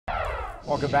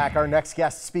Welcome back. Our next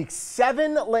guest speaks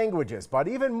 7 languages, but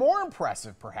even more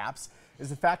impressive, perhaps, is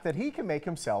the fact that he can make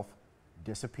himself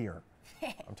disappear.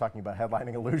 I'm talking about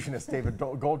headlining illusionist David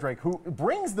Goldrake, who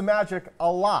brings the magic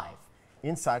alive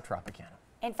inside Tropicana.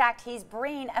 In fact, he's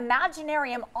bringing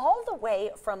Imaginarium all the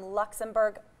way from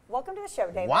Luxembourg. Welcome to the show,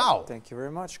 David. Wow. Thank you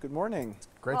very much. Good morning.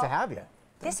 Great to have you.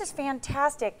 This is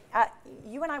fantastic.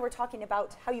 You and I were talking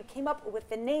about how you came up with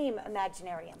the name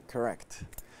Imaginarium. Correct.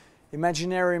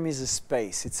 Imaginarium is a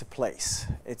space, it's a place.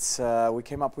 We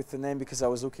came up with the name because I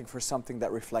was looking for something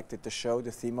that reflected the show,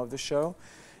 the theme of the show.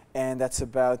 And that's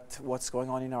about what's going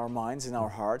on in our minds, in our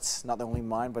hearts, not only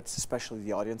mine, but especially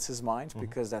the audience's mind,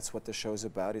 because that's what the show's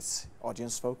about. It's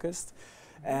audience focused.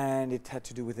 And it had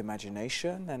to do with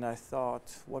imagination, and I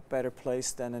thought, what better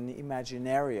place than an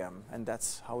Imaginarium? And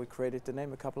that's how we created the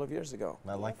name a couple of years ago.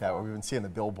 I like that. We've been seeing the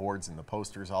billboards and the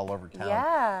posters all over town.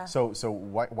 Yeah. So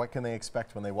what can they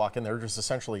expect when they walk in? They're just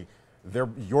essentially,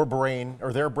 your brain,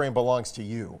 or their brain belongs to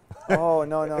you. Oh,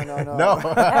 no. No.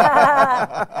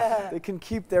 They can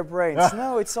keep their brains.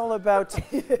 No, it's all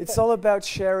about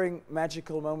sharing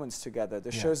magical moments together.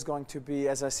 The show's going to be,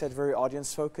 as I said, very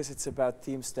audience focused. It's about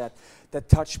themes that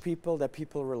touch people, that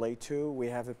people relate to. We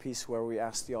have a piece where we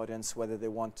ask the audience whether they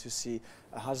want to see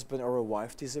a husband or a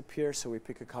wife disappear, so we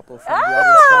pick a couple from the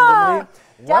audience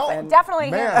randomly. Well, definitely.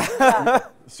 Man,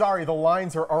 sorry, the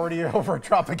lines are already over at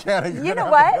Tropicana. You know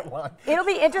what? It'll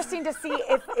be interesting to see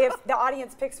if the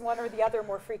audience picks one or the other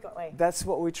more frequently. That's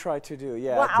what we try to do,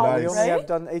 yeah. Wow. Nice. We only have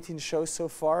done 18 shows so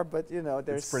far, but you know,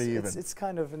 it's pretty even. It's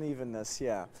kind of an evenness,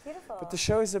 yeah. Beautiful. But the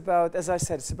show is about, as I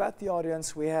said, it's about the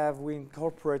audience. We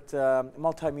incorporate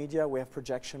multimedia. We have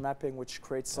projection mapping, which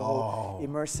creates a whole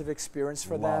immersive experience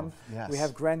for them. Yes. We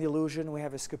have grand illusion. We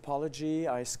have escapology.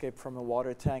 I escape from a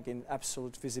water tank in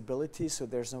absolute visibility, so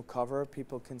there's no cover.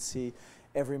 People can see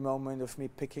every moment of me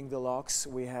picking the locks.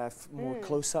 We have more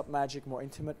close-up magic, more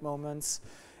intimate moments.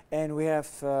 And we have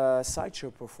sideshow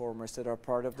performers that are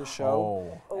part of the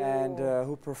show and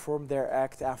who perform their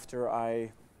act after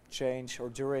I change, or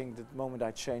during the moment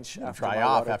I change. After dry my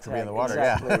off water after tank. being in the water,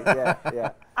 exactly.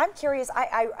 yeah. I'm curious.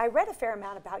 I read a fair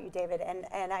amount about you, David,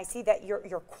 and I see that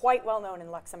you're quite well known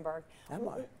in Luxembourg. Am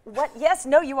I? What? Yes.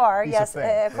 No, you are. Piece yes, of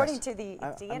thing. according to the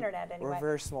internet, anyway. We're a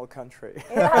very small country.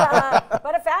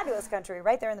 But a fabulous country,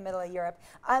 right there in the middle of Europe.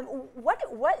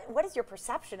 What is your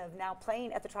perception of now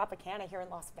playing at the Tropicana here in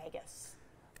Las Vegas?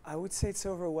 I would say it's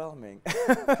overwhelming.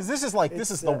 Because this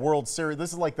is the World Series.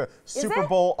 This is like the Super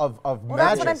Bowl of well, magic.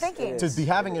 that's what I'm thinking. To be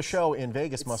having a show in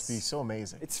Vegas must be so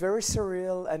amazing. It's very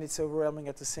surreal and it's overwhelming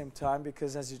at the same time,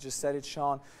 because as you just said it,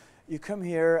 Sean, you come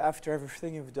here after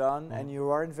everything you've done and you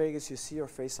are in Vegas, you see your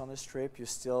face on the strip, you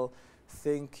still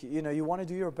think, you know, you want to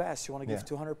do your best, you want to give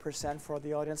 200% for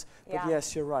the audience. But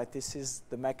yes, you're right, this is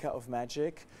the Mecca of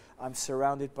magic. I'm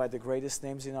surrounded by the greatest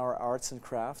names in our arts and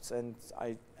crafts, and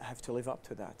I have to live up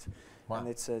to that. Wow. And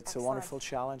it's a wonderful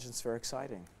challenge, and it's very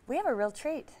exciting. We have a real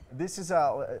treat. This is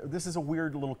a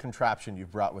weird little contraption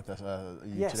you've brought with us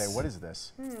today. What is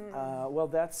this? Well,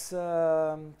 that's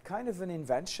kind of an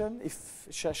invention.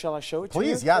 Shall I show it to you?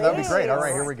 Please, yeah, that'd be great. All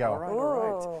right, here we go.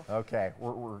 All right. Okay,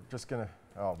 we're just gonna.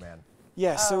 Oh man.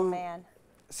 Yeah.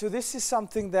 So this is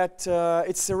something that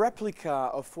it's a replica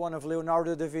of one of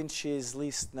Leonardo da Vinci's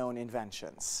least known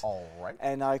inventions. All right.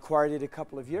 And I acquired it a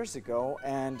couple of years ago.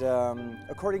 And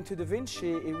according to da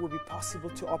Vinci, it would be possible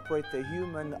to operate the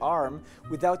human arm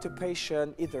without the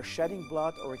patient either shedding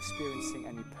blood or experiencing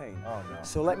any pain. Oh no.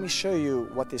 So let me show you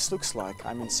what this looks like.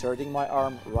 I'm inserting my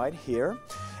arm right here.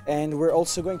 And we're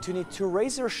also going to need 2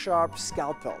 razor-sharp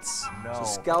scalpels. No. So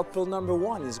scalpel number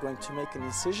 1 is going to make an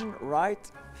incision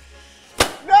right.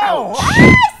 No!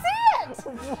 I see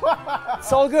it!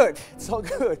 It's all good. It's all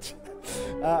good.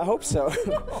 I hope so.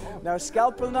 Now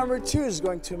scalpel number 2 is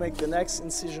going to make the next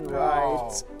incision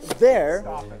right there.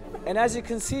 Stop it. And as you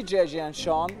can see, JJ and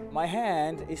Sean, my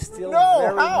hand is still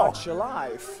very much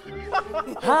alive.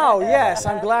 How? Yes,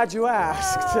 I'm glad you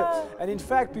asked. And in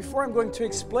fact, before I'm going to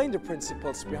explain the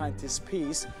principles behind this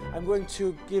piece, I'm going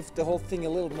to give the whole thing a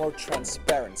little more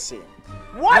transparency.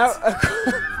 What? Now,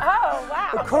 Oh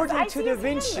wow! according to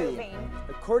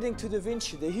da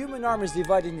Vinci, the human arm is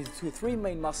divided into 3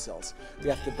 main muscles. We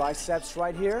have the biceps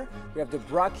right here, we have the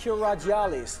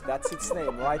brachioradialis, that's its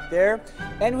name right there,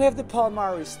 and we have the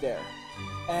palmaris there.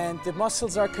 And the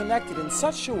muscles are connected in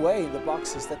such a way in the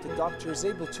boxes that the doctor is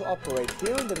able to operate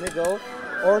here in the middle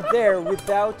or there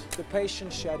without the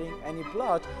patient shedding any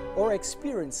blood or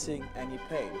experiencing any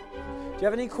pain. Do you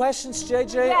have any questions,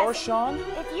 JJ or Sean?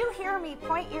 If you hear me,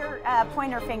 point your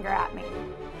pointer finger at me.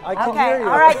 I can hear you.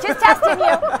 All right, just testing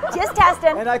you. Just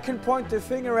testing. And I can point the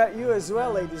finger at you as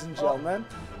well, ladies and gentlemen.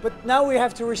 But now we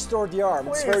have to restore the arm.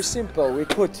 It's very simple. We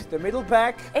put the middle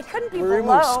back. It couldn't be we below.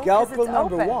 remove 'Cause scalpel it's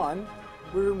number open. 1.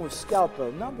 We remove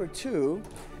scalpel number 2.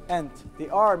 And the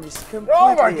arm is completely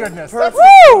Oh my goodness, that's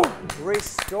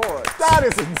restored. That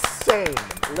is insane.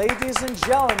 Ladies and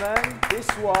gentlemen, this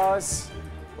was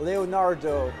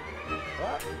Leonardo.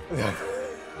 What?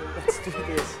 Let's do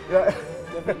this. Yeah.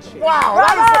 Da Vinci. Wow, Bravo,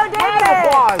 that is a round of David!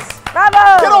 applause.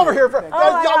 Bravo! Get over here. my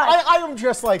gosh. I am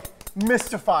just like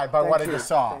mystified by what I just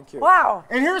saw. Thank you. Wow.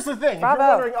 And here's the thing, Bravo. if you're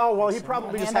wondering, oh, well, he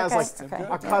probably just has Okay. like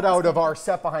Okay. a cutout of our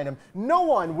set behind him. No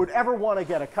one would ever want to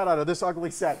get a cutout of this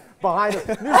ugly set behind him.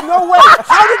 There's no way.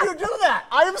 How did you do that?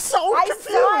 I am so I confused.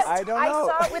 saw it. I don't know. I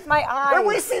saw it with my eyes. And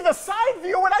we see the side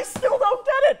view and I still don't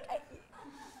get it.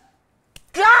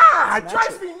 God, it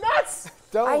drives me nuts.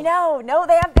 I know. No,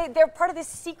 they're part of this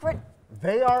secret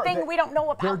They are thing we don't know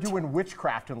about. They're doing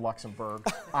witchcraft in Luxembourg.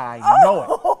 I know it.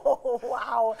 Oh,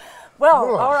 wow.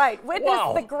 Well, Ugh. all right. Witness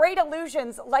Wow. the great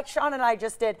illusions like Sean and I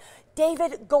just did.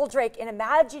 David Goldrake in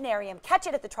Imaginarium. Catch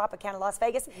it at the Tropicana, Las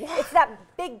Vegas. It's that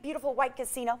big, beautiful white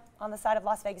casino on the side of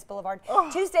Las Vegas Boulevard.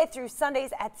 Tuesday through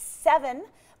Sundays at 7.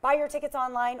 Buy your tickets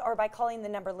online or by calling the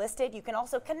number listed. You can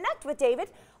also connect with David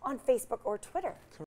on Facebook or Twitter.